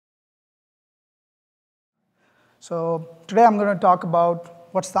So today I'm going to talk about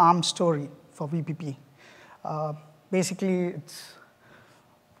what's the ARM story for VPP. Basically, it's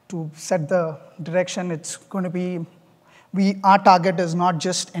to set the direction. It's going to be, our target is not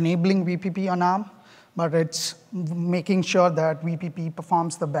just enabling VPP on ARM, but it's making sure that VPP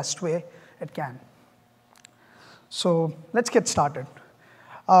performs the best way it can. So let's get started.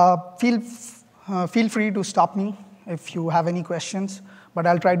 Feel free to stop me if you have any questions, but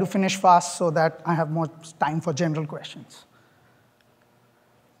I'll try to finish fast so that I have more time for general questions.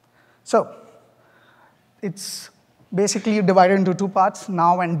 So it's basically divided into two parts,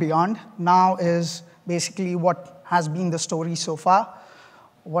 now and beyond. Now is basically what has been the story so far,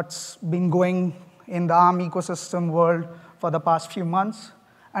 what's been going in the ARM ecosystem world for the past few months,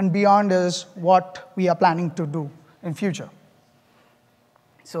 and beyond is what we are planning to do in future.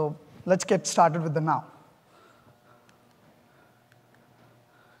 So let's get started with the now.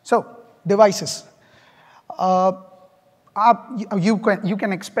 So devices. You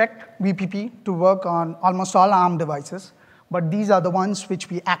can expect VPP to work on almost all ARM devices, but these are the ones which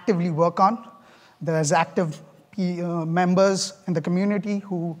we actively work on. There's active members in the community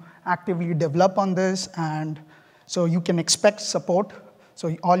who actively develop on this, and so you can expect support.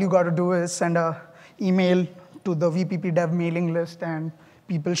 So all you got to do is send an email to the VPP dev mailing list, and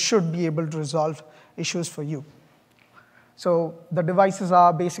people should be able to resolve issues for you. So the devices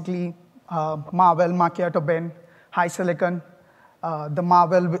are basically Marvell Macchiato bin, High Silicon, the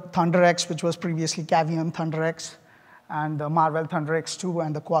Marvell ThunderX, which was previously Cavium ThunderX, and the Marvell ThunderX 2,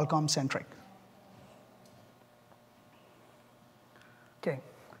 and the Qualcomm Centric. Okay.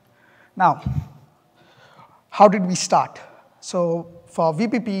 Now, how did we start? So for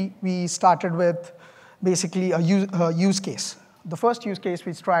VPP, we started with basically a use case. The first use case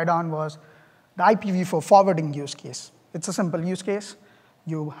we tried on was the IPv4 forwarding use case. It's a simple use case.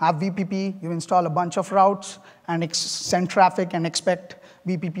 You have VPP, you install a bunch of routes, and send traffic and expect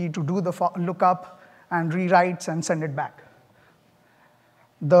VPP to do the lookup and rewrites and send it back.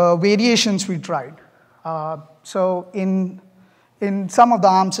 The variations we tried. So in some of the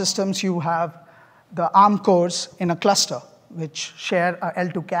ARM systems, you have the ARM cores in a cluster, which share a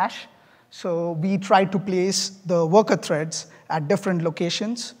L2 cache. So we tried to place the worker threads at different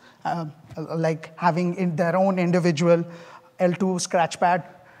locations, like having in their own individual L2 scratchpad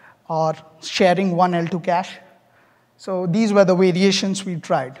or sharing one L2 cache. So these were the variations we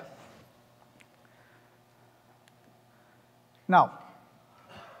tried. Now,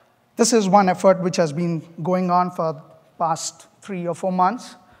 this is one effort which has been going on for the past 3 or 4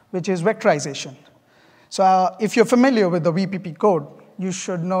 months, which is vectorization. So if you're familiar with the VPP code, you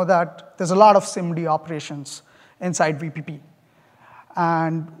should know that there's a lot of SIMD operations inside VPP.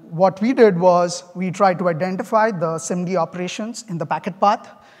 And what we did was we tried to identify the SIMD operations in the packet path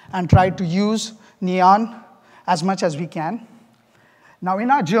and tried to use Neon as much as we can. Now,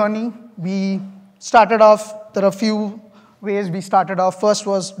 in our journey, we started off, there are a few ways we started off. First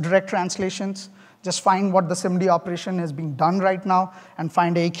was direct translations. Just find what the SIMD operation is being done right now and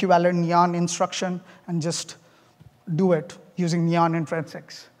find an equivalent Neon instruction and just do it using Neon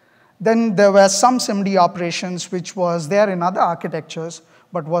Intrinsics. Then there were some SIMD operations which was there in other architectures,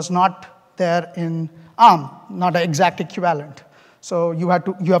 but was not there in ARM, not an exact equivalent. So you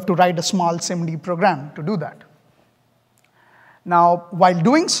have to write a small SIMD program to do that. Now, while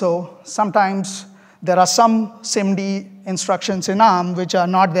doing so, sometimes there are some SIMD instructions in ARM which are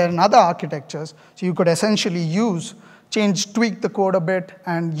not there in other architectures. So you could essentially tweak the code a bit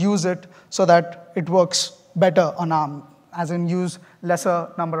and use it so that it works better on ARM, as in use lesser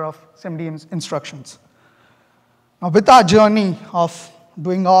number of SIMD instructions. Now, with our journey of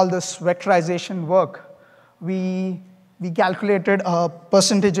doing all this vectorization work, we calculated a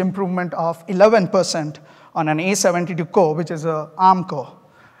percentage improvement of 11% on an A72 core, which is an ARM core.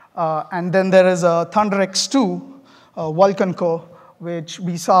 And then there is a ThunderX 2 Vulkan core, which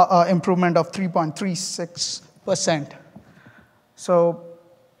we saw an improvement of 3.36%. So,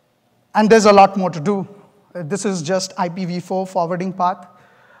 and there's a lot more to do. This is just IPv4 forwarding path.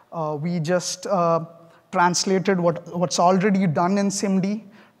 We just translated what's already done in SIMD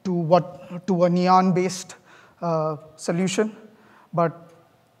to a Neon-based solution, but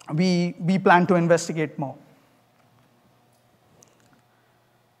we plan to investigate more.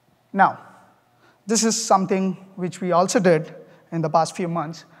 Now, this is something which we also did in the past few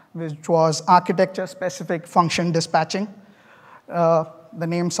months, which was architecture-specific function dispatching. The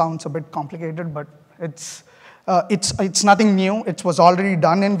name sounds a bit complicated, but it's nothing new. It was already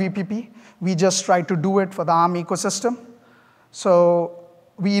done in VPP. We just tried to do it for the ARM ecosystem. So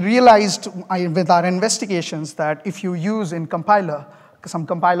we realized with our investigations that if you use in compiler some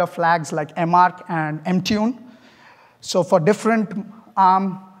compiler flags like mark and mtune, So for different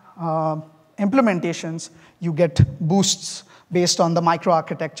ARM implementations, you get boosts based on the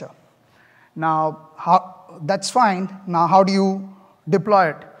microarchitecture. Now, that's fine. Now, how do you deploy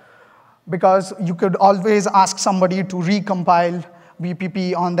it? Because you could always ask somebody to recompile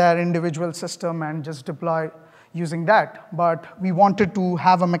VPP on their individual system and just deploy using that. But we wanted to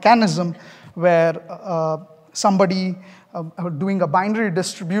have a mechanism where somebody doing a binary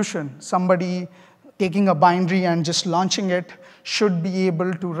distribution, somebody taking a binary and just launching it should be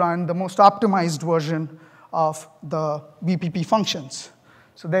able to run the most optimized version of the VPP functions.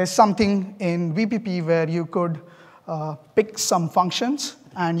 So there's something in VPP where you could pick some functions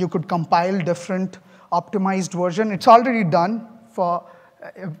and you could compile different optimized version. It's already done for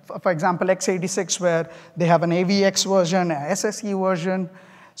example, x86, where they have an AVX version, a SSE version.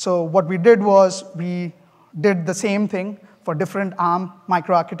 So what we did was we did the same thing for different ARM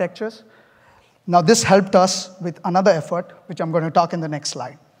microarchitectures. Now, this helped us with another effort, which I'm going to talk in the next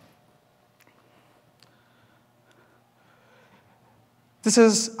slide. This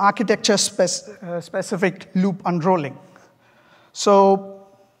is architecture-specific loop unrolling. So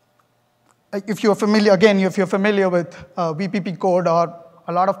if you're familiar, again, if you're familiar with VPP code or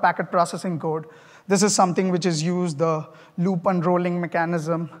a lot of packet processing code, this is something which is used, the loop unrolling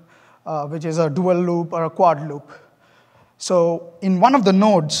mechanism, which is a dual loop or a quad loop. So in one of the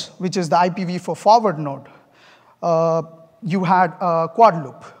nodes, which is the IPv4 forward node, you had a quad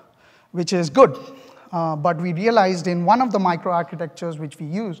loop, which is good. But we realized in one of the microarchitectures which we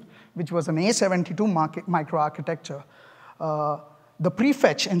used, which was an A72 microarchitecture, the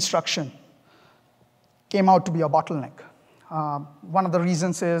prefetch instruction came out to be a bottleneck. One of the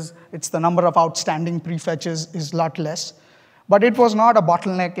reasons is it's the number of outstanding prefetches is a lot less. But it was not a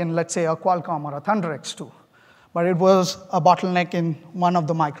bottleneck in, let's say, a Qualcomm or a ThunderX2. But it was a bottleneck in one of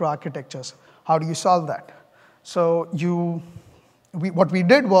the microarchitectures. How do you solve that? So what we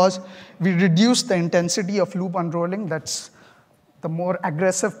did was we reduced the intensity of loop unrolling. That's the more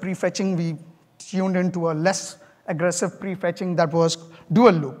aggressive prefetching. We tuned into a less aggressive prefetching that was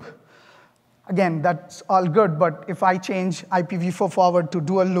dual loop. Again, that's all good, but if I change IPv4 forward to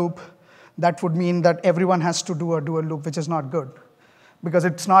dual loop, that would mean that everyone has to do a dual loop, which is not good, because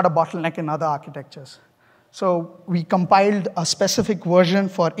it's not a bottleneck in other architectures. So we compiled a specific version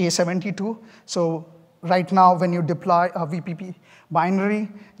for A72. So right now, when you deploy a VPP binary,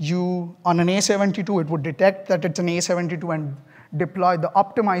 on an A72, it would detect that it's an A72 and deploy the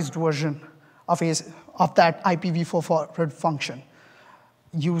optimized version of that IPv4 forward function.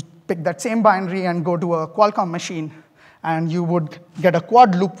 You pick that same binary and go to a Qualcomm machine, and you would get a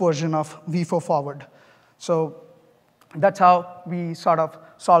quad loop version of v4 forward. So that's how we sort of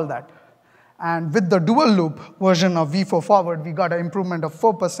solved that. And with the dual loop version of v4 forward, we got an improvement of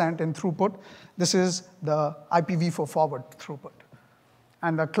 4% in throughput. This is the IPv4 forward throughput.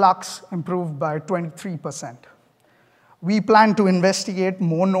 And the clocks improved by 23%. We plan to investigate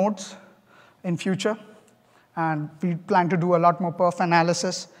more nodes in future. And we plan to do a lot more perf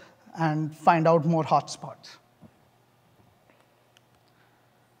analysis and find out more hotspots.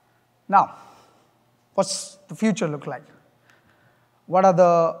 Now, what's the future look like?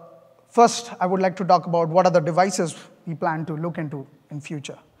 First, I would like to talk about what are the devices we plan to look into in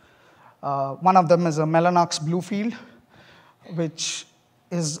future. One of them is a Mellanox Bluefield, which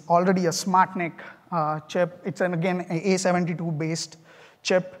is already a SmartNIC chip. It's, again, an A72-based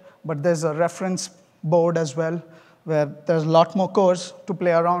chip, but there's a reference board as well, where there's a lot more cores to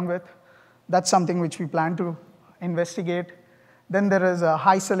play around with. That's something which we plan to investigate. Then there is a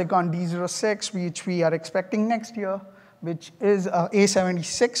HiSilicon D06, which we are expecting next year, which is a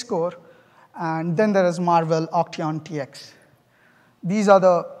A76 core. And then there is Marvell Octeon TX. These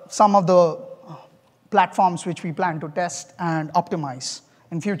are some of the platforms which we plan to test and optimize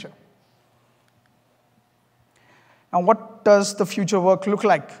in future. Now, what does the future work look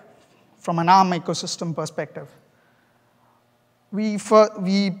like from an ARM ecosystem perspective? We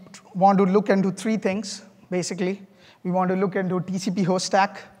want to look into three things, basically. We want to look into TCP host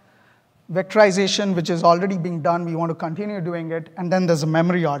stack, vectorization, which is already being done. We want to continue doing it. And then there's a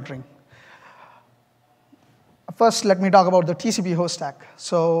memory ordering. First, let me talk about the TCP host stack.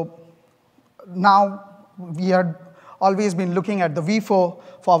 So now we had always been looking at the v4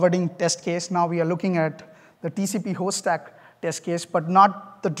 forwarding test case. Now we are looking at the TCP host stack test case, but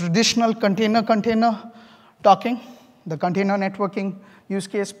not the traditional container talking, the container networking use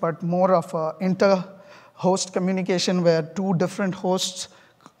case, but more of an inter-host communication where two different hosts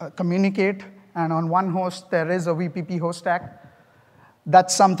communicate, and on one host there is a VPP host stack.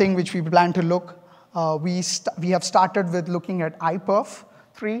 That's something which we plan to look. We have started with looking at iPerf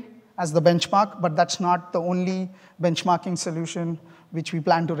 3 as the benchmark, but that's not the only benchmarking solution which we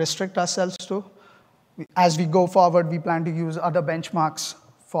plan to restrict ourselves to. As we go forward, we plan to use other benchmarks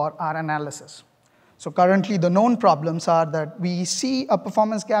for our analysis. So currently, the known problems are that we see a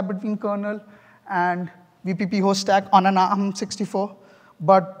performance gap between kernel and VPP host stack on an ARM64,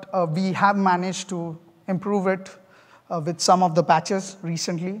 but we have managed to improve it with some of the patches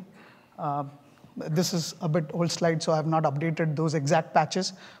recently. This is a bit old slide, so I have not updated those exact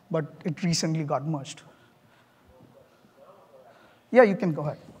patches, but it recently got merged. Yeah, you can go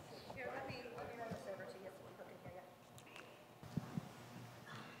ahead. Here, let me run this over to you so people can hear you.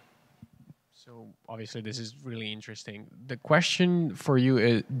 So obviously this is really interesting. The question for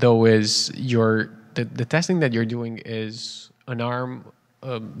you though is the testing that you're doing is an ARM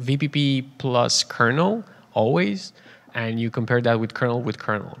VPP plus kernel always, and you compare that with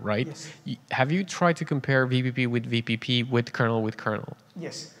kernel, right? Yes. Have you tried to compare VPP with kernel?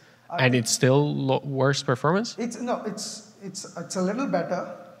 Yes. And it's still worse performance? It's a little better,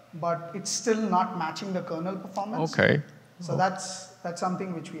 but it's still not matching the kernel performance. Okay. So that's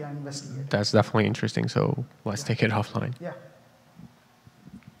something which we are investigating. That's definitely interesting. So let's take it offline. Yeah.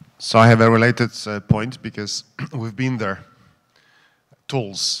 So I have a related point because we've been there.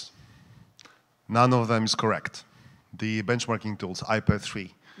 Tools. None of them is correct. The benchmarking tools, IPER3.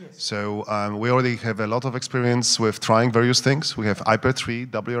 Yes. So we already have a lot of experience with trying various things. We have IPER3,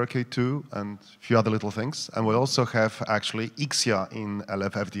 WRK2, and a few other little things. And we also have actually Ixia in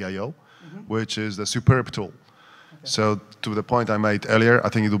FD.io, which is the superb tool. Okay. So to the point I made earlier, I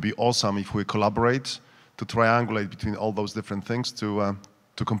think it would be awesome if we collaborate to triangulate between all those different things to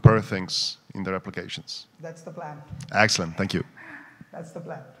compare things in their applications. That's the plan. Excellent, thank you. That's the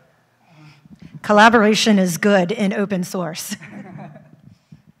plan. Collaboration is good in open source.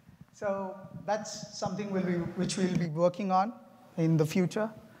 So that's something which we'll be working on in the future.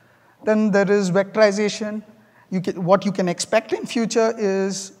 Then there is vectorization. What you can expect in future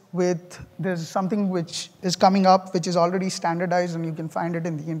is there's something which is coming up, which is already standardized, and you can find it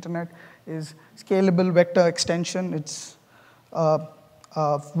in the internet, is scalable vector extension. It's a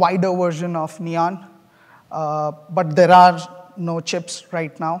wider version of Neon, but there are no chips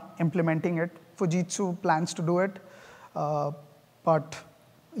right now implementing it. Fujitsu plans to do it, but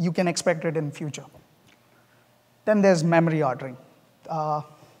you can expect it in future. Then there's memory ordering.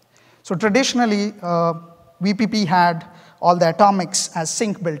 So traditionally, VPP had all the atomics as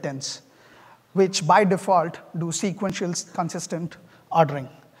sync built-ins, which by default do sequential consistent ordering.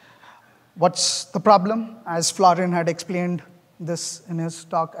 What's the problem? As Florian had explained this in his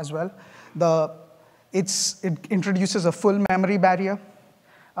talk as well, it introduces a full memory barrier.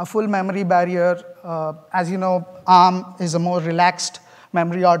 A full memory barrier, as you know, ARM is a more relaxed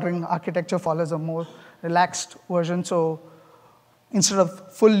memory ordering architecture, follows a more relaxed version. So instead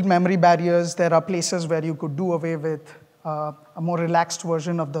of full memory barriers, there are places where you could do away with a more relaxed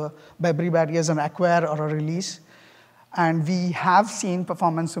version of the memory barriers, an acquire or a release. And we have seen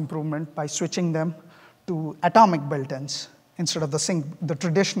performance improvement by switching them to atomic built-ins instead of the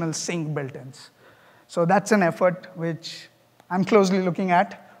traditional sync built-ins. So that's an effort which I'm closely looking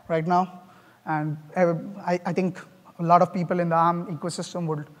at right now. And I think a lot of people in the ARM ecosystem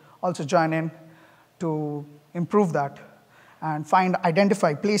would also join in to improve that and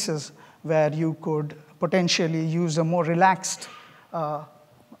identify places where you could potentially use a more relaxed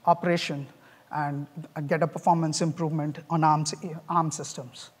operation and get a performance improvement on ARM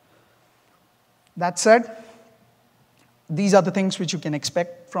systems. That said, these are the things which you can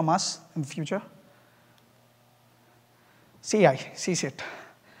expect from us in the future. CSIT.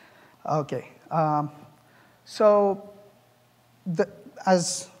 Okay. So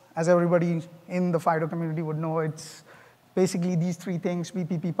as everybody in the FIDO community would know, it's basically these three things: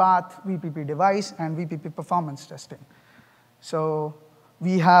 VPP path, VPP device, and VPP performance testing. So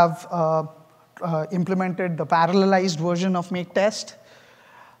we have implemented the parallelized version of make test.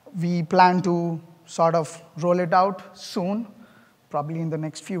 We plan to sort of roll it out soon, probably in the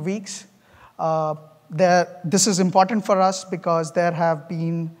next few weeks. This is important for us because there have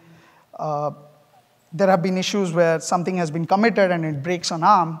been issues where something has been committed and it breaks on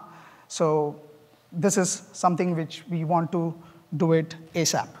ARM. So this is something which we want to do it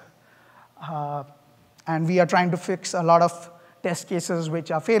ASAP. And we are trying to fix a lot of test cases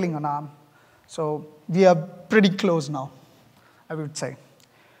which are failing on ARM. So we are pretty close now, I would say.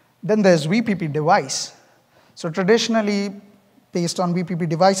 Then there's VPP device. So traditionally, based on VPP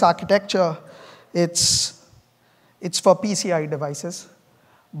device architecture, it's for PCI devices.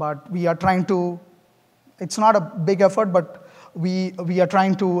 But we are trying to, it's not a big effort, but we are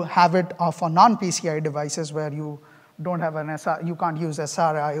trying to have it for non-PCI devices where you don't have an SR, you can't use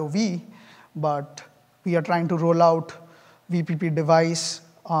SRIOV, but we are trying to roll out VPP device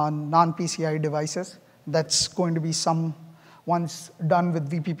on non-PCI devices. That's going to be once done with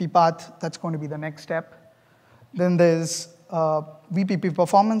VPP path, that's going to be the next step. Then there's VPP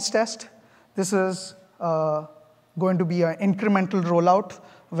performance test. This is going to be an incremental rollout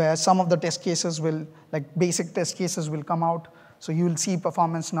where some of the test cases will, like basic test cases will come out. So you will see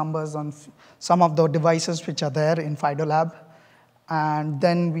performance numbers on some of the devices which are there in FIDO Lab. And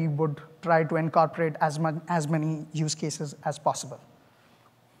then we would try to incorporate as many use cases as possible.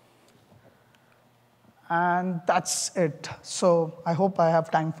 And that's it. So I hope I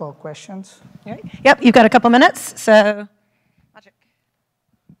have time for questions. Yep, you've got a couple minutes, so.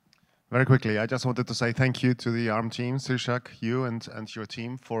 Very quickly, I just wanted to say thank you to the ARM team, Sirshak, you and your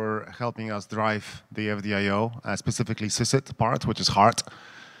team for helping us drive the FD.io, specifically SysIt part, which is hard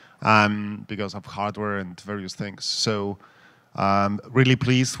because of hardware and various things. So really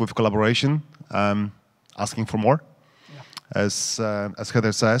pleased with collaboration, asking for more. Yeah. As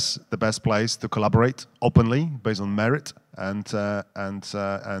Heather says, the best place to collaborate openly based on merit and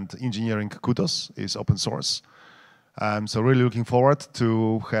engineering kudos is open source. So really looking forward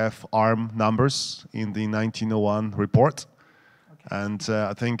to have ARM numbers in the 1901 report. Okay. And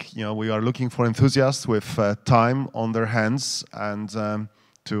I think we are looking for enthusiasts with time on their hands and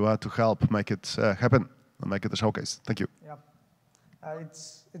to help make it happen and make it a showcase. Thank you. Yeah.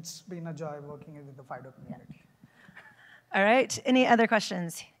 It's been a joy working with the FIDO community. All right. Any other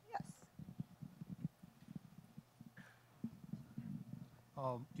questions? Yes.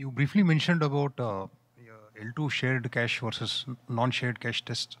 You briefly mentioned about L2 shared cache versus non-shared cache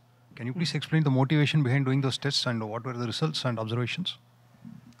tests. Can you please explain the motivation behind doing those tests and what were the results and observations?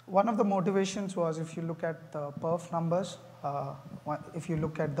 One of the motivations was if you look at the perf numbers, if you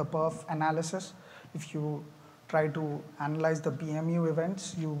look at the perf analysis, if you try to analyze the BMU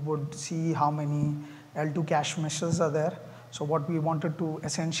events, you would see how many L2 cache misses are there. So what we wanted to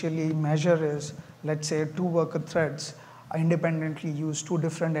essentially measure is, let's say 2 worker threads independently use 2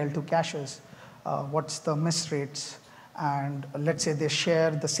 different L2 caches. What's the miss rates, and let's say they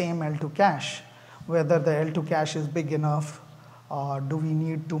share the same L2 cache, whether the L2 cache is big enough, do we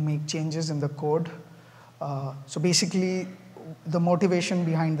need to make changes in the code? So basically, the motivation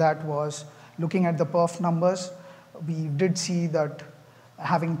behind that was looking at the perf numbers. We did see that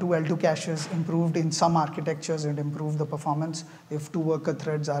having 2 L2 caches improved in some architectures and improved the performance if 2 worker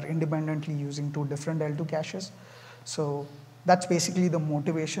threads are independently using 2 different L2 caches. So that's basically the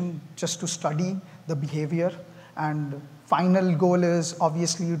motivation, just to study the behavior. And final goal is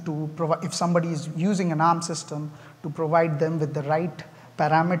obviously to provide, if somebody is using an ARM system, to provide them with the right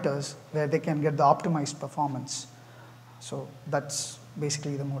parameters where they can get the optimized performance. So that's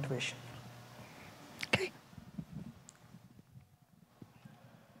basically the motivation. Okay.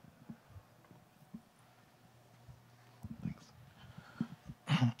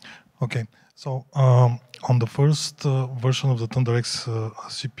 Okay. So on the first version of the ThunderX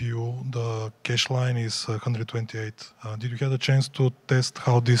CPU, the cache line is 128. Did you have a chance to test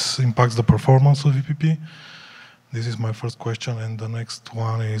how this impacts the performance of VPP? This is my first question. And the next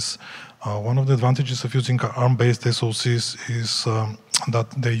one is, one of the advantages of using ARM-based SoCs is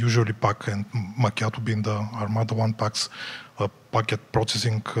that they usually pack, and Macchiato being the Armada one packs a packet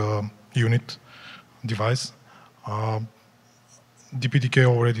processing unit device. DPDK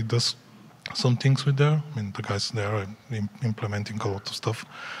already does some things with there. I mean, the guys there are implementing a lot of stuff.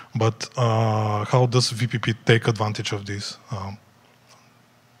 But how does VPP take advantage of these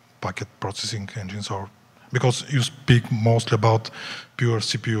packet processing engines? Or because you speak mostly about pure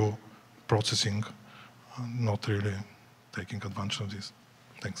CPU processing, not really taking advantage of this.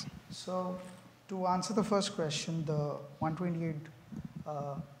 Thanks. So to answer the first question, the 128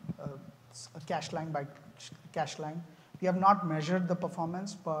 cache line by cache line, we have not measured the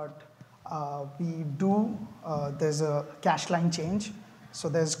performance, but we do, there's a cache line change. So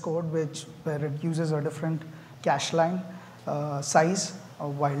there's code where it uses a different cache line size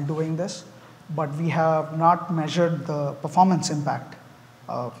while doing this. But we have not measured the performance impact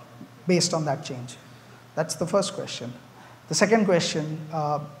based on that change. That's the first question. The second question,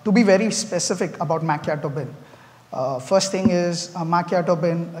 to be very specific about Macchiato bin. First thing is Macchiato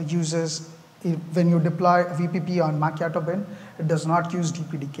bin uses, when you deploy a VPP on Macchiato bin, it does not use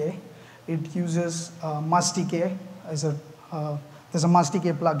DPDK. It uses MustDK. There's a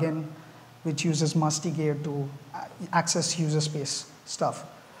MustDK plugin which uses MustDK to access user space stuff.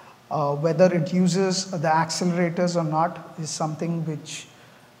 Whether it uses the accelerators or not is something which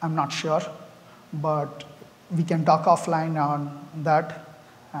I'm not sure, but we can talk offline on that,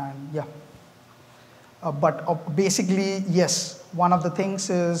 and yeah. But basically, yes, one of the things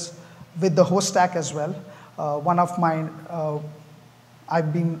is with the host stack as well. One of my,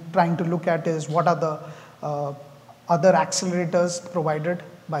 I've been trying to look at is what are the other accelerators provided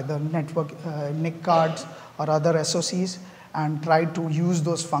by the network NIC cards or other SoCs, and try to use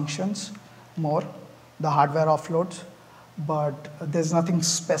those functions more, the hardware offloads. But there's nothing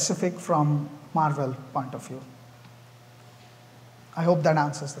specific from Marvell point of view. I hope that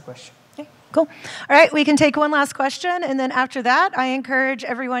answers the question. Okay, cool. All right, we can take one last question, and then after that, I encourage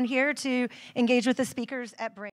everyone here to engage with the speakers at break.